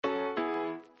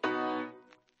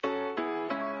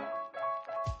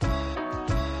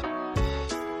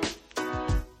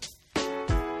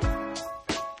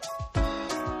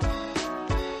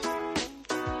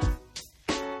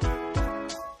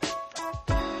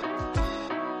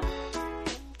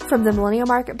from the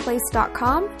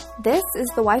millennialmarketplace.com, this is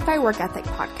the Wi-Fi Work Ethic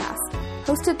Podcast,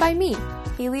 hosted by me,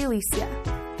 Haley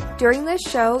Alicia. During this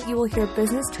show, you will hear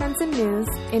business trends and news,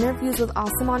 interviews with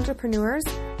awesome entrepreneurs,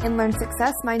 and learn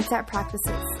success mindset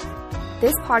practices.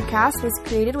 This podcast was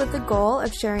created with the goal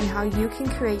of sharing how you can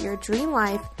create your dream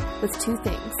life with two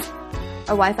things: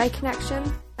 a Wi-Fi connection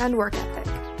and work ethic.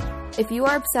 If you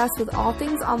are obsessed with all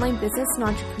things online business and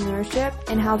entrepreneurship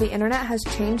and how the internet has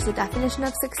changed the definition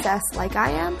of success like I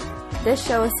am, this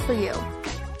show is for you.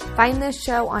 Find this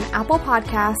show on Apple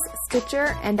Podcasts,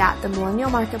 Stitcher, and at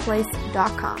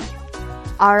themillennialmarketplace.com.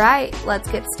 All right, let's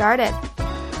get started.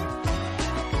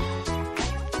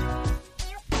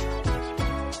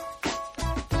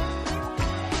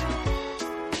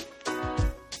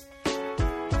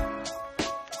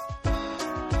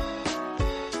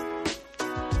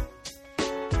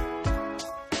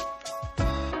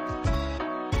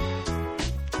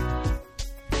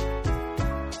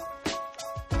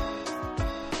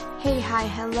 Hey, hi,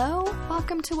 hello.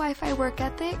 Welcome to Wi-Fi Work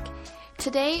Ethic.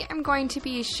 Today I'm going to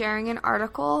be sharing an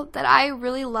article that I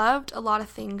really loved a lot of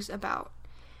things about.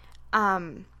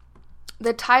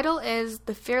 The title is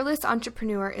 "The Fearless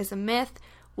Entrepreneur is a Myth: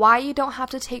 Why You Don't Have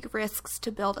to Take Risks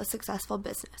to Build a Successful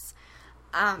Business."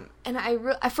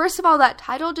 First of all, that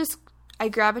title I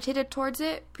gravitated towards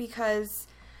it because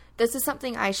this is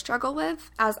something I struggle with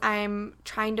as I'm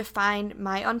trying to find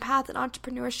my own path in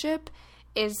entrepreneurship.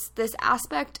 Is this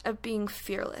aspect of being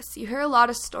fearless. You hear a lot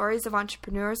of stories of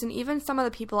entrepreneurs and even some of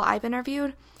the people I've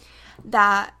interviewed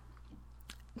that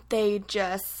they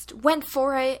just went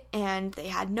for it and they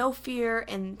had no fear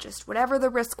and just whatever the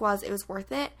risk was, it was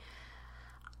worth it.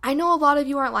 I know a lot of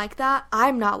you aren't like that.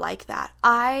 I'm not like that.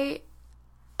 I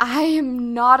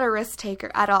am not a risk taker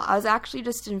at all. I was actually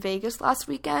just in Vegas last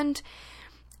weekend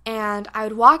and I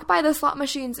would walk by the slot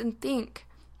machines and think,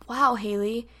 wow,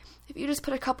 Haley, if you just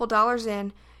put a couple dollars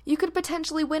in, you could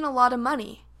potentially win a lot of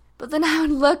money. But then I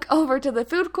would look over to the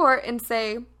food court and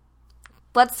say,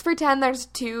 let's pretend there's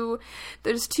two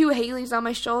Haleys on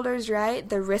my shoulders, right?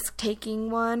 The risk-taking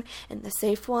one and the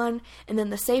safe one. And then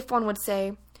the safe one would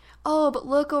say, oh, but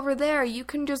look over there. You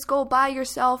can just go buy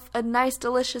yourself a nice,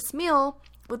 delicious meal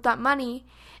with that money,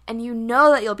 and you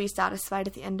know that you'll be satisfied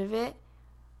at the end of it.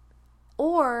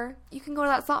 Or you can go to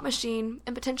that slot machine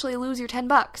and potentially lose your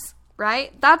 $10.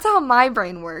 Right? That's how my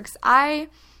brain works. I'm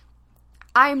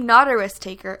not a risk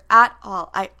taker at all.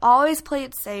 I always play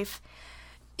it safe.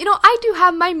 You know, I do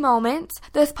have my moments.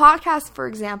 This podcast, for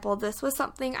example, this was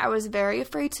something I was very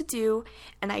afraid to do,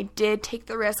 and I did take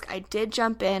the risk. I did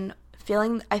jump in,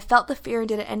 I felt the fear and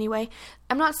did it anyway.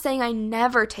 I'm not saying I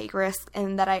never take risks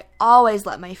and that I always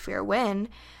let my fear win.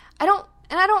 I don't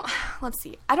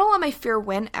let my fear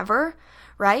win ever,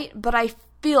 right? But I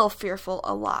feel fearful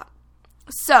a lot.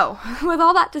 So, with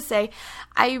all that to say,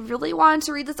 I really wanted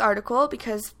to read this article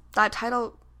because that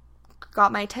title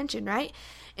got my attention, right?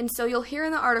 And so you'll hear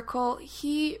in the article,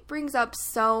 he brings up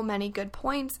so many good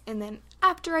points, and then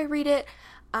after I read it,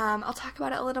 I'll talk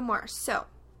about it a little more. So,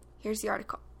 here's the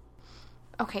article.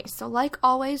 Okay, so like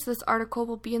always, this article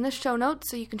will be in the show notes,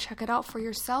 so you can check it out for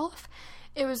yourself.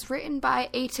 It was written by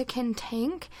Aytekin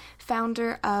Tank,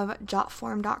 founder of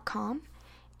Jotform.com.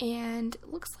 And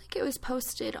it looks like it was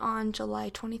posted on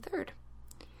July 23rd.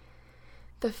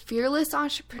 The Fearless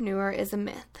Entrepreneur is a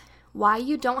Myth: Why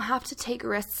You Don't Have to Take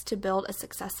Risks to Build a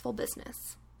Successful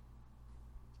Business.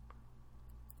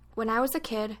 When I was a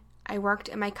kid, I worked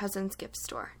in my cousin's gift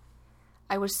store.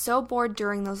 I was so bored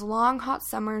during those long, hot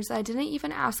summers that I didn't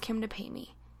even ask him to pay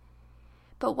me.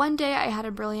 But one day I had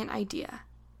a brilliant idea.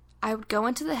 I would go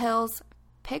into the hills,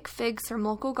 pick figs from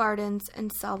local gardens,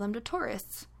 and sell them to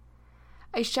tourists.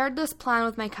 I shared this plan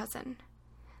with my cousin.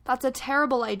 That's a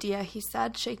terrible idea, he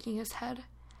said, shaking his head.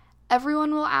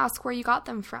 Everyone will ask where you got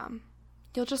them from.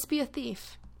 You'll just be a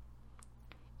thief.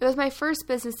 It was my first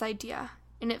business idea,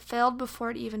 and it failed before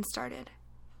it even started.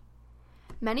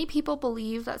 Many people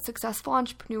believe that successful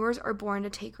entrepreneurs are born to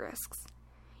take risks.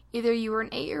 Either you were an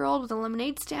 8-year-old with a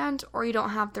lemonade stand, or you don't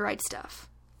have the right stuff.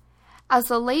 As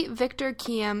the late Victor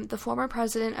Kiam, the former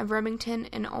president of Remington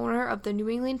and owner of the New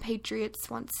England Patriots,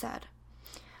 once said,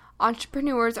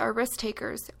 entrepreneurs are risk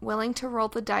takers, willing to roll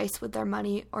the dice with their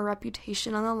money or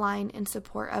reputation on the line in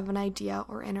support of an idea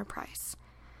or enterprise.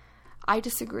 I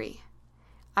disagree.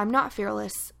 I'm not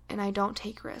fearless, and I don't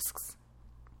take risks.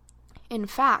 In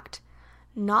fact,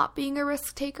 not being a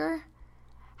risk taker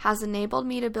has enabled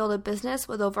me to build a business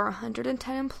with over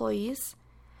 110 employees,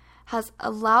 has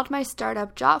allowed my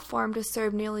startup Jotform to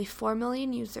serve nearly 4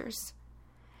 million users,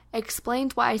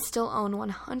 explains why I still own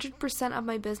 100% of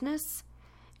my business,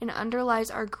 and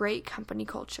underlies our great company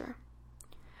culture.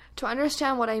 To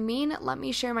understand what I mean, let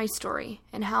me share my story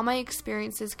and how my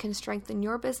experiences can strengthen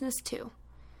your business too.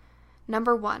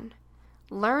 Number 1,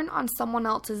 learn on someone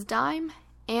else's dime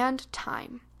and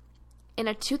time. In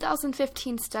a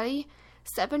 2015 study,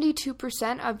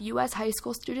 72% of U.S. high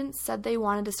school students said they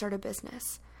wanted to start a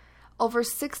business. Over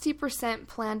 60%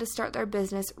 plan to start their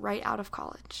business right out of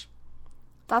college.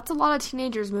 That's a lot of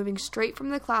teenagers moving straight from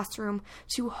the classroom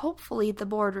to hopefully the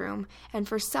boardroom, and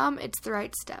for some, it's the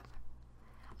right step.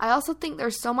 I also think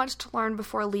there's so much to learn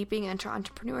before leaping into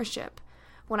entrepreneurship.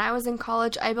 When I was in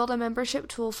college, I built a membership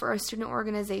tool for a student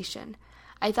organization.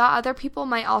 I thought other people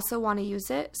might also want to use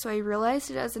it, so I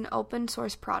released it as an open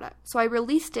source product.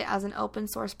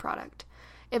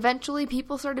 Eventually,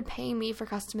 people started paying me for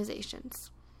customizations.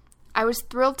 I was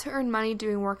thrilled to earn money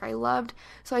doing work I loved,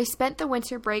 so I spent the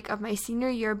winter break of my senior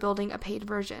year building a paid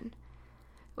version.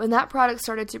 When that product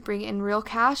started to bring in real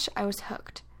cash, I was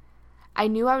hooked. I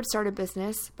knew I would start a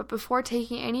business, but before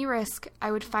taking any risk,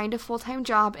 I would find a full-time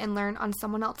job and learn on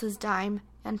someone else's dime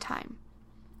and time.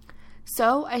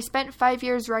 So, I spent 5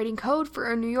 years writing code for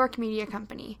a New York media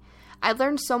company. I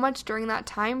learned so much during that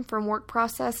time, from work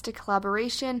process to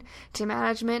collaboration, to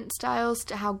management styles,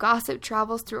 to how gossip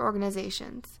travels through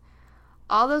organizations.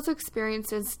 All those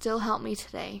experiences still help me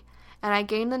today, and I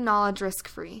gained the knowledge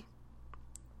risk-free.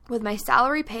 With my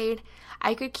salary paid,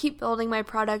 I could keep building my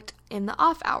product in the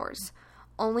off hours.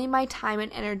 Only my time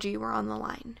and energy were on the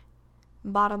line.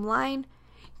 Bottom line,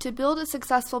 to build a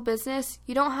successful business,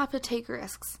 you don't have to take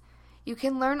risks. You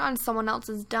can learn on someone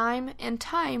else's dime and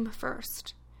time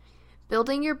first.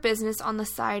 Building your business on the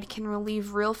side can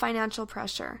relieve real financial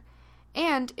pressure.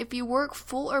 And if you work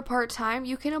full or part-time,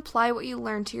 you can apply what you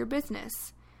learn to your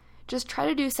business. Just try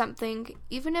to do something,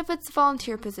 even if it's a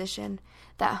volunteer position,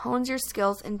 that hones your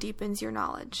skills and deepens your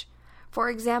knowledge. For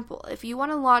example, if you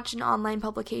want to launch an online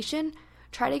publication,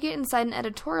 try to get inside an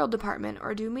editorial department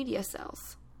or do media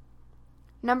sales.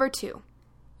 Number 2,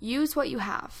 use what you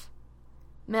have.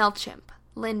 MailChimp,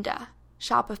 Lynda,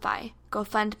 Shopify,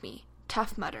 GoFundMe,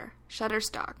 Tough Mudder,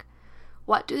 Shutterstock.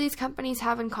 What do these companies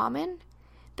have in common?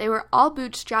 They were all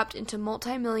bootstrapped into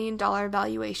multi-million-dollar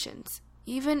valuations,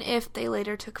 even if they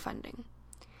later took funding.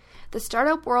 The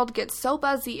startup world gets so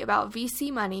buzzy about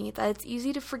VC money that it's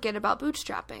easy to forget about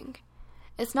bootstrapping.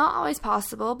 It's not always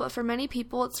possible, but for many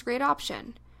people it's a great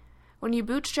option. When you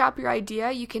bootstrap your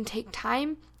idea, you can take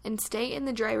time and stay in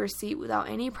the driver's seat without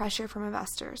any pressure from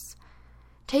investors.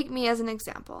 Take me as an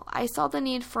example. I saw the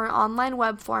need for online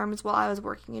web forms while I was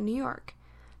working in New York,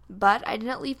 but I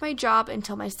didn't leave my job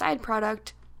until my side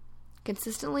product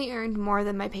consistently earned more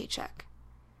than my paycheck.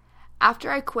 After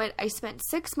I quit, I spent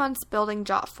 6 months building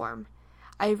Jotform.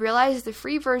 I released the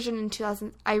free version in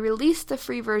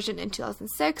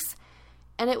 2006,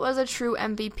 and it was a true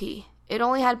MVP. It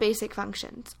only had basic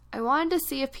functions. I wanted to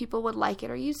see if people would like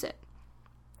it or use it.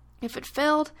 If it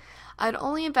failed, I'd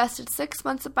only invested 6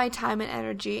 months of my time and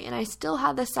energy, and I still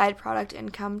had the side product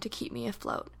income to keep me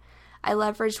afloat. I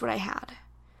leveraged what I had.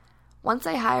 Once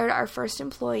I hired our first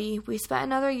employee, we spent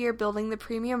another year building the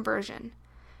premium version.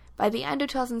 By the end of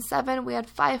 2007, we had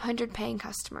 500 paying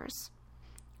customers.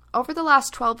 Over the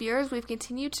last 12 years, we've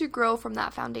continued to grow from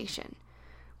that foundation.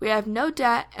 We have no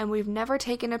debt, and we've never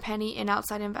taken a penny in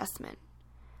outside investment.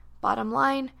 Bottom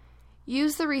line,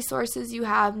 use the resources you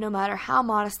have no matter how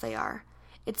modest they are.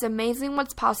 It's amazing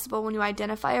what's possible when you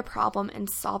identify a problem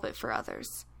and solve it for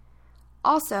others.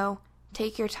 Also,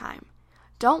 take your time.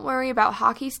 Don't worry about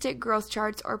hockey stick growth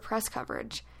charts or press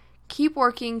coverage. Keep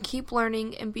working, keep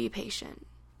learning, and be patient.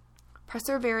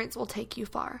 Perseverance will take you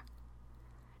far.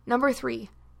 Number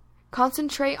 3,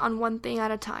 concentrate on one thing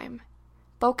at a time.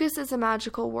 Focus is a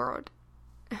magical word.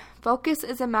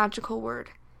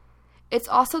 It's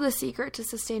also the secret to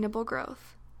sustainable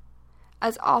growth.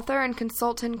 As author and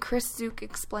consultant Chris Zook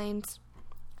explains,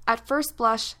 at first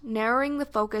blush, narrowing the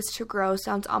focus to grow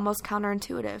sounds almost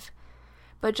counterintuitive.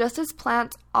 But just as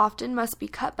plants often must be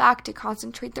cut back to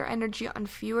concentrate their energy on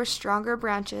fewer, stronger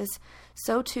branches,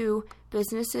 so too,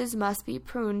 businesses must be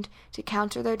pruned to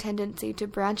counter their tendency to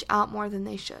branch out more than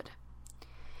they should.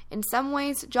 In some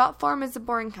ways, Jotform is a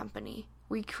boring company.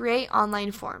 We create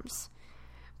online forms.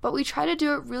 But we try to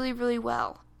do it really, really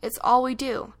well. It's all we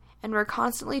do, and we're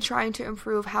constantly trying to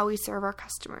improve how we serve our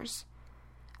customers.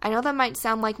 I know that might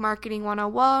sound like Marketing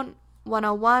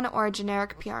 101 or a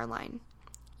generic PR line.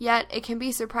 Yet, it can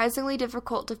be surprisingly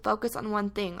difficult to focus on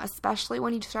one thing, especially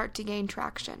when you start to gain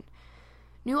traction.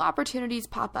 New opportunities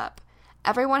pop up.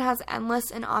 Everyone has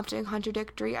endless and often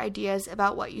contradictory ideas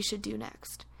about what you should do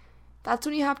next. That's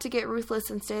when you have to get ruthless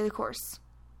and stay the course.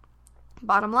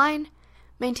 Bottom line,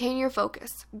 maintain your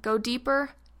focus. Go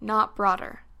deeper, not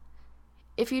broader.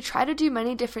 If you try to do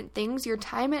many different things, your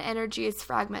time and energy is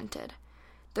fragmented.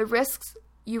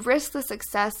 You risk the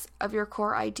success of your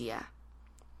core idea.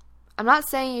 I'm not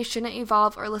saying you shouldn't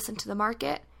evolve or listen to the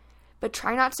market, but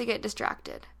try not to get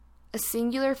distracted. A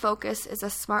singular focus is a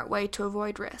smart way to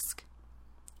avoid risk.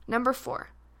 Number 4,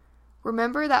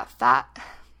 remember that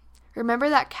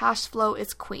cash flow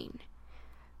is queen.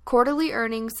 Quarterly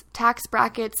earnings, tax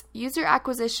brackets, user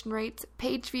acquisition rates,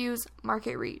 page views,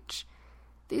 market reach.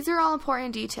 These are all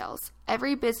important details.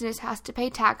 Every business has to pay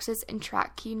taxes and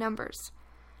track key numbers.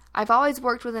 I've always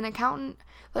worked with an accountant,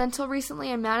 but until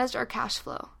recently I managed our cash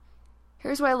flow.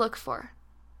 Here's what I look for.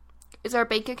 Is our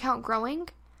bank account growing?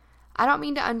 I don't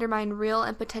mean to undermine real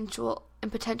and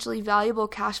potentially valuable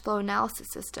cash flow analysis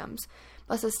systems,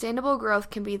 but sustainable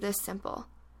growth can be this simple.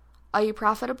 Are you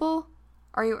profitable?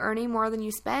 Are you earning more than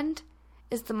you spend?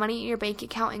 Is the money in your bank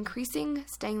account increasing,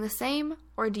 staying the same,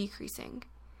 or decreasing?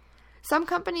 Some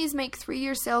companies make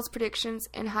 3-year sales predictions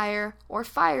and hire or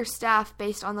fire staff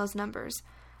based on those numbers.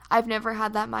 I've never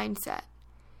had that mindset.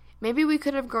 Maybe we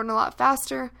could have grown a lot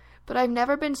faster, but I've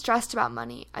never been stressed about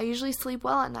money. I usually sleep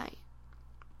well at night.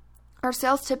 Our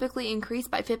sales typically increase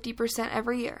by 50%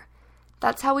 every year.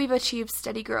 That's how we've achieved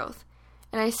steady growth.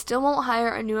 And I still won't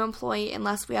hire a new employee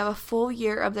unless we have a full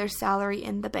year of their salary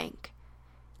in the bank.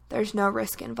 There's no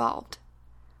risk involved.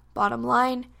 Bottom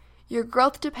line, your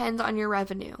growth depends on your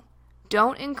revenue.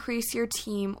 Don't increase your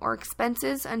team or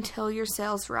expenses until your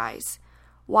sales rise.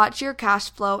 Watch your cash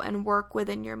flow and work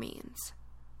within your means.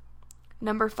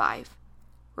 Number 5,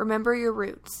 remember your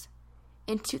roots.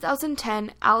 In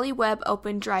 2010, Ali Webb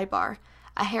opened Drybar,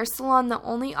 a hair salon that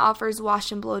only offers wash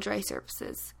and blow dry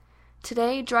services.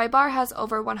 Today, Drybar has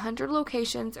over 100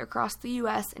 locations across the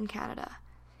U.S. and Canada.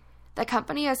 The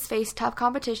company has faced tough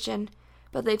competition,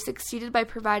 but they've succeeded by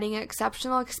providing an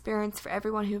exceptional experience for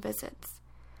everyone who visits.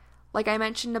 Like I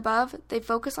mentioned above, they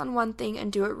focus on one thing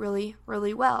and do it really,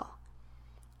 really well.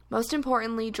 Most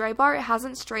importantly, Drybar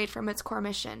hasn't strayed from its core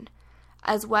mission,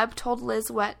 as Webb told Liz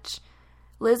Welch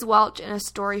in a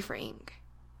story for Inc.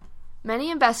 Many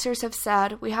investors have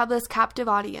said, we have this captive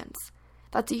audience.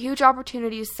 That's a huge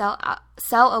opportunity to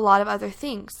sell a lot of other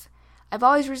things. I've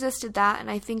always resisted that, and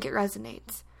I think it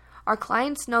resonates. Our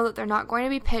clients know that they're not going to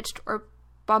be pitched or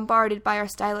bombarded by our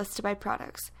stylists to buy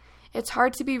products. It's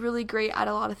hard to be really great at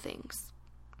a lot of things.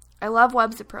 I love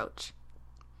Webb's approach.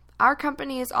 Our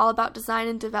company is all about design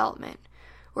and development.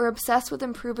 We're obsessed with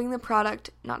improving the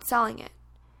product, not selling it.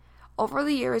 Over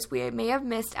the years, we may have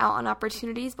missed out on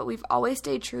opportunities, but we've always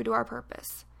stayed true to our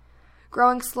purpose.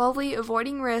 Growing slowly,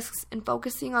 avoiding risks, and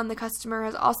focusing on the customer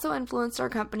has also influenced our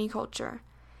company culture.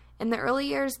 In the early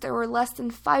years, there were less than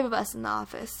 5 of us in the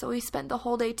office, so we spent the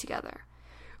whole day together.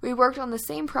 We worked on the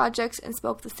same projects and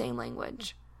spoke the same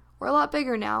language. We're a lot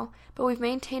bigger now, but we've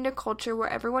maintained a culture where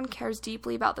everyone cares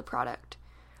deeply about the product.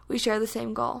 We share the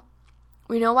same goal.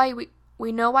 We know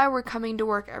why we're coming to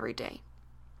work every day.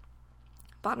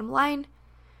 Bottom line,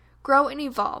 grow and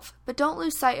evolve, but don't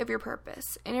lose sight of your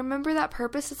purpose. And remember that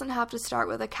purpose doesn't have to start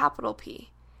with a capital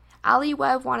P. Ali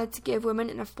Webb wanted to give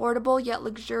women an affordable yet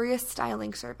luxurious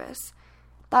styling service.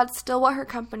 That's still what her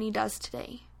company does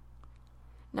today.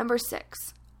 Number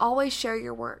 6, always share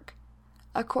your work.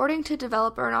 According to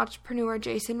developer and entrepreneur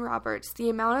Jason Roberts, the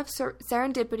amount of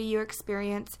serendipity you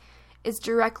experience is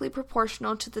directly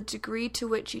proportional to the degree to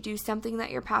which you do something that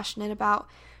you're passionate about,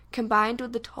 combined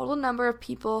with the total number of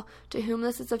people to whom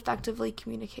this is effectively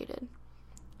communicated.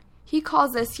 He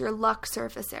calls this your luck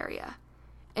surface area.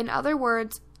 In other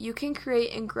words, you can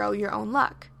create and grow your own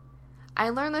luck. I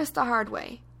learned this the hard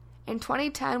way. In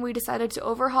 2010, we decided to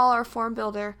overhaul our form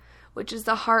builder, which is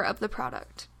the heart of the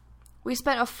product. We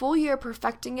spent a full year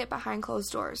perfecting it behind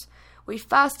closed doors. We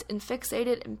fussed and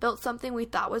fixated and built something we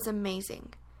thought was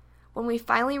amazing. When we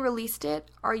finally released it,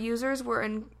 our users were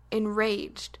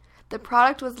enraged. The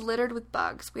product was littered with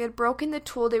bugs. We had broken the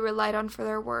tool they relied on for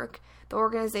their work, their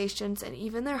organizations, and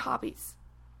even their hobbies.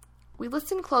 We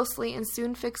listened closely and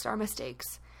soon fixed our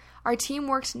mistakes. Our team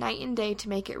worked night and day to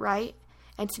make it right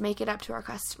and to make it up to our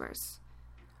customers.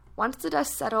 Once the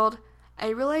dust settled, I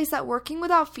realized that working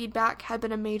without feedback had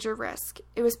been a major risk.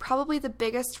 It was probably the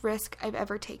biggest risk I've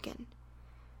ever taken.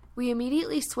 We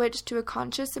immediately switched to a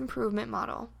continuous improvement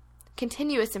model.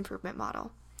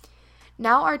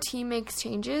 Now our team makes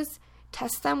changes,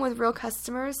 tests them with real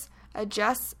customers,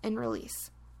 adjusts, and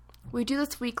release. We do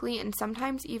this weekly and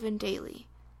sometimes even daily.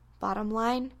 Bottom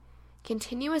line,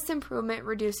 continuous improvement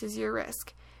reduces your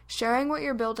risk. Sharing what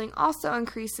you're building also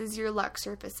increases your luck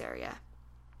surface area.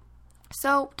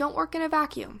 So don't work in a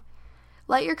vacuum.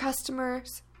 Let your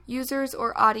customers, users,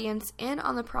 or audience in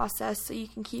on the process so you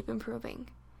can keep improving.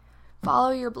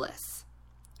 Follow your bliss.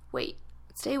 Wait,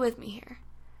 stay with me here.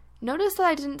 Notice that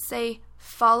I didn't say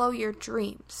follow your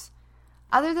dreams.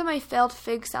 Other than my failed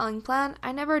fig selling plan,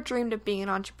 I never dreamed of being an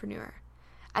entrepreneur.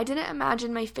 I didn't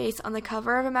imagine my face on the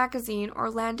cover of a magazine or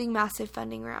landing massive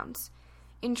funding rounds.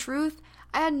 In truth,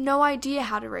 I had no idea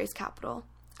how to raise capital.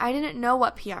 I didn't know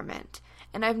what PR meant,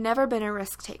 and I've never been a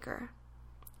risk taker.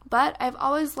 But I've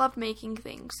always loved making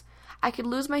things. I could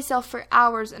lose myself for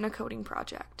hours in a coding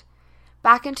project.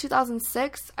 Back in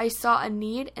 2006, I saw a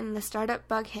need and the startup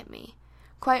bug hit me.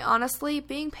 Quite honestly,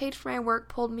 being paid for my work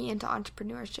pulled me into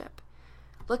entrepreneurship.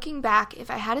 Looking back,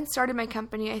 if I hadn't started my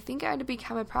company, I think I had to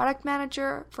become a product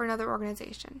manager for another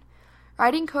organization.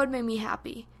 Writing code made me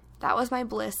happy. That was my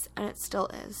bliss, and it still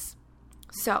is.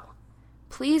 So,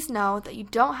 please know that you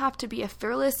don't have to be a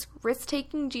fearless,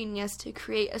 risk-taking genius to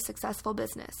create a successful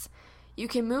business. You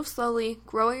can move slowly,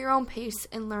 grow at your own pace,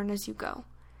 and learn as you go.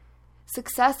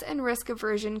 Success and risk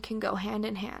aversion can go hand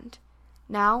in hand.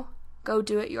 Now, go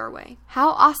do it your way. How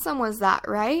awesome was that,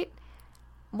 right?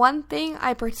 One thing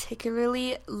I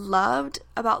particularly loved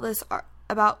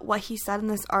about what he said in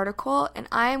this article, and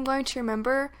I am going to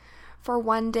remember for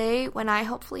one day when I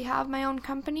hopefully have my own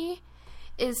company,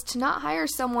 is to not hire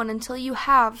someone until you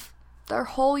have their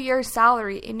whole year's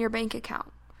salary in your bank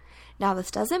account. Now,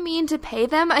 this doesn't mean to pay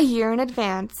them a year in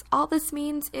advance. All this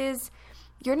means is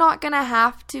you're not going to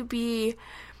have to be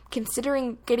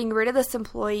considering getting rid of this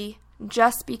employee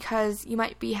just because you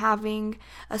might be having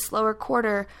a slower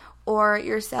quarter or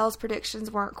your sales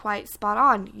predictions weren't quite spot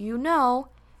on. You know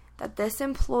that this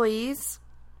employee's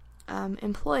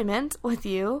employment with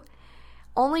you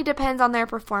only depends on their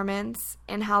performance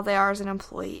and how they are as an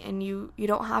employee, and you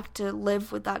don't have to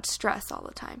live with that stress all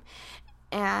the time.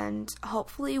 And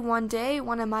hopefully one day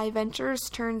one of my ventures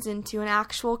turns into an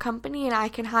actual company and I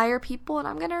can hire people, and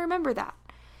I'm going to remember that.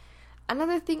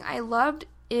 Another thing I loved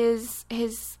is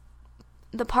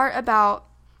the part about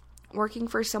working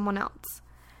for someone else.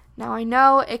 Now, I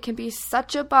know it can be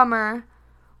such a bummer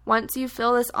once you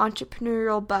feel this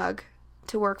entrepreneurial bug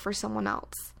to work for someone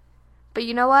else. But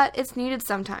you know what? It's needed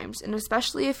sometimes, and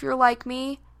especially if you're like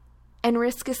me and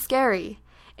risk is scary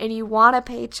and you want a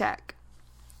paycheck.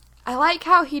 I like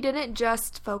how he didn't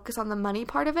just focus on the money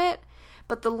part of it,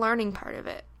 but the learning part of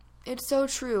it. It's so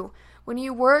true. When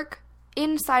you work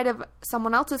inside of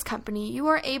someone else's company, you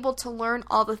are able to learn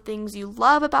all the things you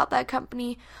love about that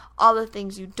company, all the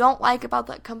things you don't like about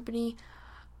that company,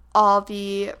 all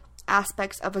the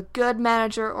aspects of a good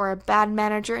manager or a bad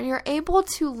manager, and you're able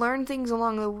to learn things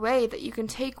along the way that you can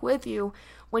take with you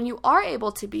when you are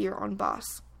able to be your own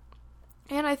boss.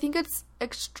 And I think it's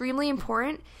extremely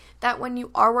important that when you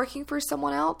are working for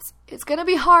someone else, it's going to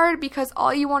be hard because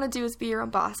all you want to do is be your own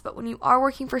boss. But when you are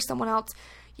working for someone else,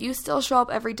 you still show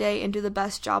up every day and do the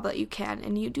best job that you can.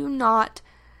 And you do not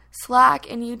slack,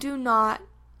 and you don't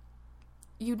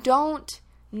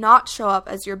not show up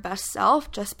as your best self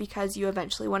just because you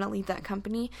eventually want to leave that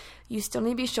company. You still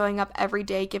need to be showing up every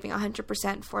day, giving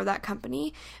 100% for that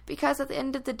company, because at the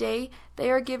end of the day, they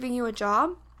are giving you a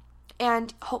job.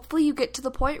 And hopefully you get to the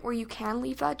point where you can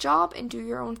leave that job and do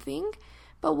your own thing.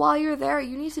 But while you're there,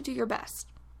 you need to do your best.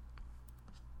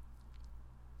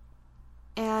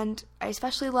 And I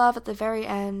especially love at the very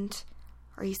end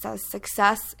where he says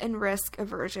success and risk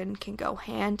aversion can go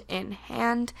hand in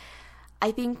hand.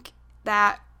 I think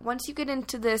that once you get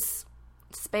into this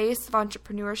space of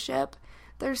entrepreneurship,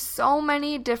 there's so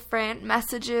many different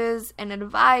messages and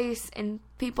advice and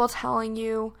people telling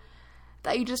you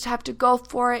that you just have to go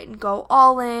for it and go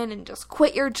all in and just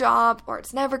quit your job or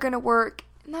it's never going to work.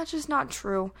 And that's just not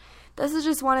true. This is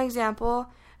just one example of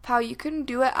how you can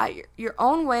do it at your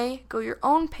own way, go your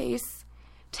own pace,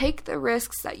 take the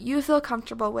risks that you feel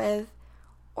comfortable with,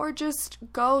 or just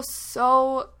go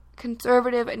so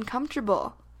conservative and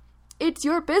comfortable. It's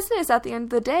your business at the end of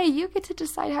the day. You get to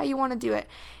decide how you want to do it.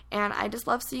 And I just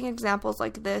love seeing examples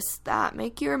like this that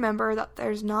make you remember that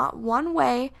there's not one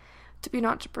way to be an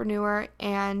entrepreneur,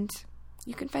 and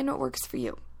you can find what works for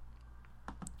you.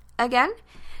 Again,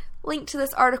 link to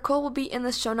this article will be in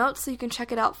the show notes so you can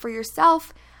check it out for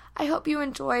yourself. I hope you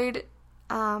enjoyed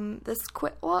this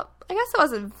quick, well, I guess it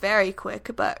wasn't very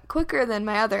quick, but quicker than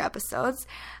my other episodes.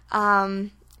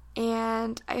 And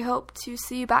I hope to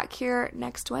see you back here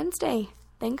next Wednesday.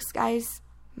 Thanks, guys.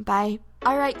 Bye.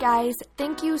 All right, guys.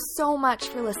 Thank you so much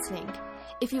for listening.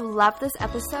 If you love this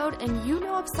episode and you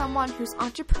know of someone whose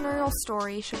entrepreneurial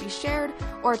story should be shared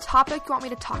or a topic you want me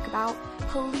to talk about,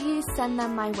 please send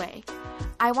them my way.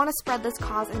 I want to spread this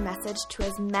cause and message to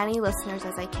as many listeners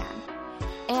as I can.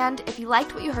 And if you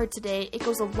liked what you heard today, it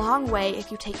goes a long way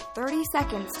if you take 30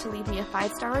 seconds to leave me a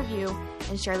 5-star review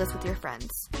and share this with your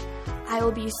friends. I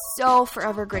will be so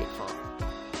forever grateful.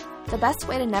 The best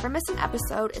way to never miss an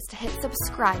episode is to hit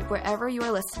subscribe wherever you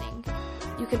are listening.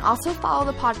 You can also follow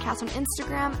the podcast on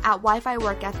Instagram at Wi-Fi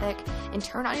Work Ethic and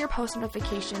turn on your post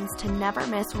notifications to never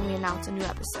miss when we announce a new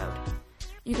episode.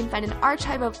 You can find an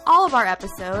archive of all of our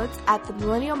episodes at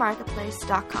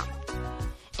themillennialmarketplace.com.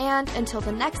 And until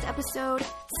the next episode,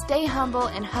 stay humble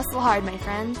and hustle hard, my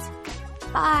friends.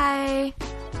 Bye!